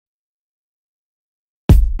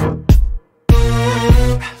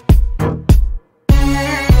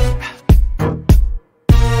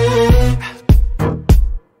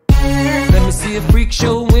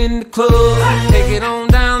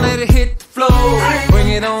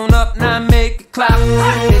it on up, now make it clap.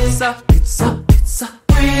 It's a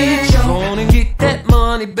freak show. Go on and get that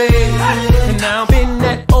money, babe. And now bend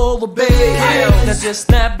that over, babe. Now just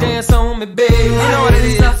snap dance on me, babe. You know what it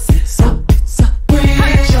is? It's a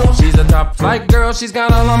freak show. She's a top flight girl, she's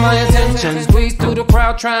got all of my attention. Squeeze through the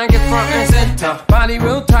crowd, try and get front and center. Body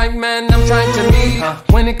real tight, man, I'm trying to meet her.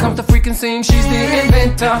 When it comes to freaking scene, she's the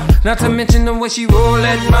inventor. Not to mention the way she roll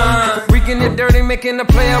that mine. Freaking it dirty, making the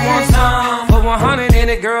player want some. Put 100 in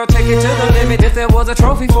it, girl, take it to the limit. If there was a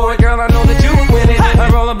trophy for it, girl, I know that you win it. I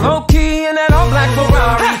roll up low key in that all black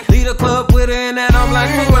Ferrari. Lead a club with her in that all black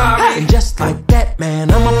Ferrari. And just like that,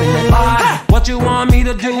 man, I'm up in that body. What you want me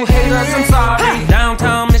to do, haters, I'm sorry.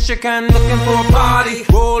 Downtown Michigan, looking for a party.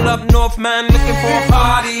 Roll up north, man, looking for a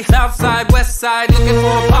party. South side, west side, looking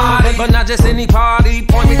for a party. But not just any party,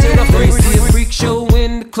 point me to the freak show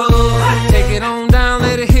in the club. Take it on down,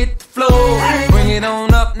 let it hit the floor. Bring it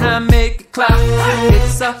on up, now make it clap.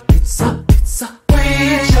 It's a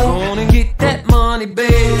freak show. Go on and get that money,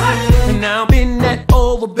 babe. And now bend that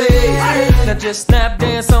over, babe. Now just snap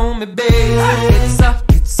dance on me, babe. It's